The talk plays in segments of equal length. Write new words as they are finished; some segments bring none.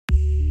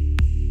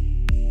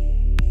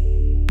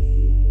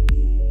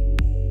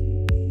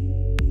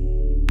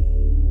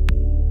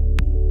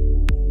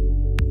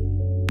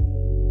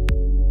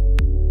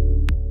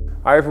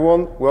Hi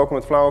everyone, welcome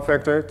at Flower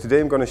Factor.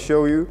 Today I'm going to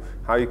show you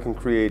how you can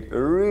create a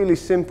really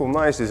simple,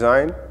 nice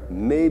design,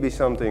 maybe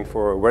something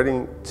for a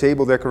wedding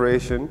table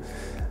decoration.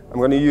 I'm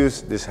going to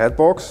use this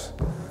hatbox,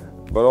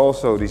 but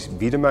also these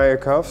Biedermeier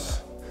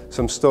cuffs,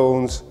 some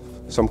stones,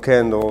 some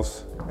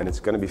candles, and it's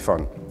going to be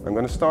fun. I'm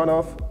going to start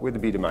off with the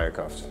Biedermeier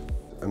cuffs.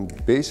 I'm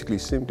basically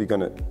simply going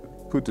to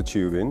put the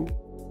tube in.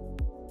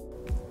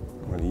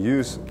 I'm going to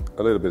use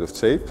a little bit of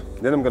tape.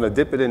 Then I'm going to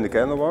dip it in the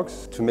candle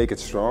box to make it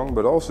strong,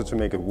 but also to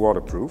make it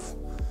waterproof.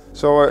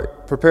 So I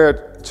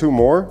prepared two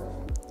more,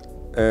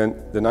 and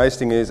the nice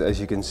thing is, as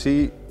you can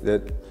see,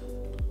 that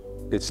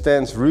it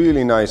stands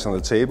really nice on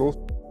the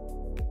table.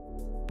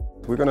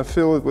 We're going to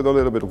fill it with a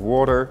little bit of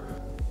water.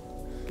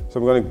 So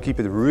I'm going to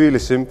keep it really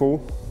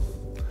simple.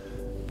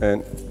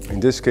 And in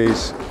this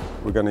case,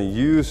 we're going to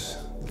use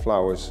the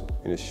flowers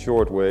in a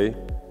short way.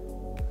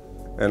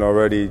 And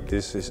already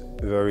this is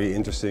very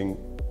interesting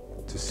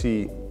to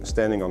see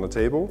standing on the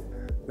table.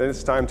 Then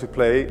it's time to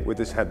play with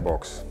this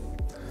hatbox.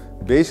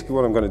 Basically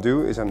what I'm going to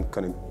do is I'm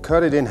going to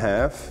cut it in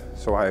half,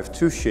 so I have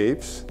two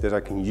shapes that I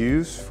can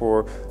use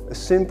for a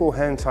simple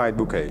hand-tied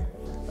bouquet.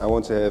 I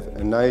want to have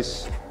a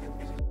nice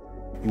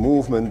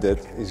movement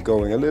that is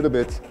going a little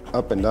bit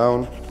up and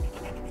down.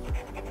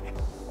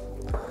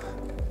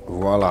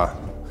 Voila!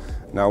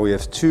 Now we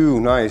have two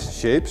nice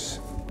shapes.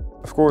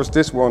 Of course,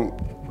 this one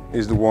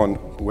is the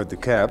one with the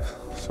cap,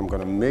 so I'm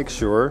going to make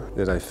sure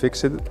that I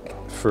fix it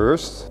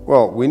first.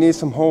 Well, we need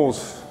some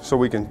holes so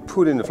we can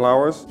put in the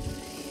flowers.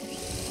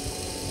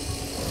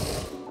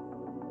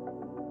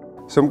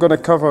 So I'm going to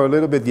cover a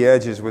little bit the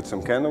edges with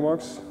some candle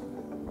wax.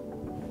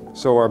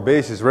 So our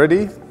base is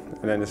ready,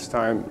 and then it's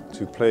time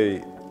to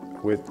play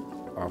with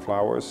our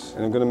flowers.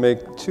 And I'm going to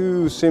make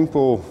two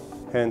simple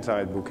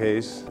hand-tied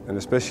bouquets, and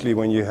especially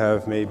when you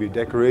have maybe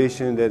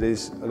decoration that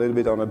is a little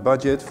bit on a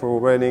budget for a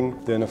wedding,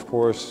 then of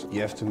course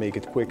you have to make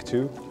it quick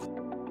too.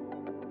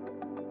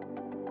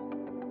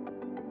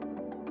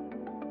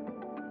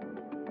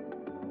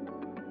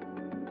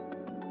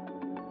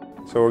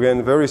 So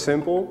again, very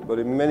simple, but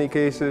in many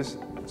cases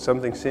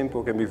something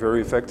simple can be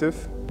very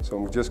effective. So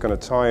I'm just going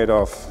to tie it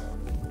off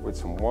with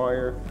some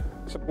wire.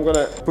 So I'm going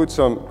to put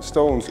some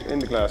stones in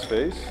the glass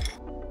vase.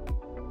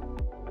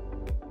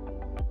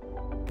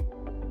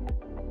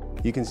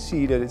 You can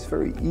see that it's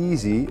very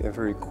easy and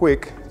very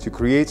quick to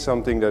create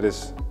something that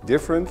is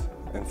different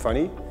and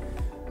funny,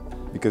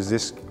 because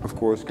this of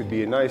course could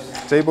be a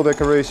nice table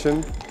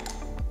decoration.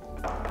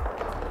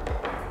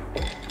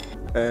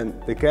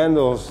 And the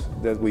candles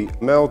that we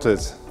melted,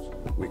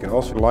 we can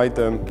also light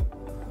them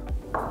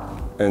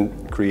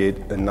and create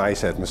a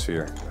nice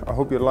atmosphere. I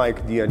hope you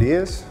like the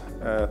ideas.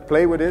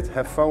 Play with it,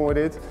 have fun with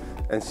it,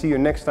 and see you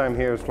next time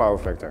here at Flower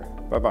Factor.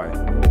 Bye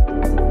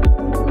bye.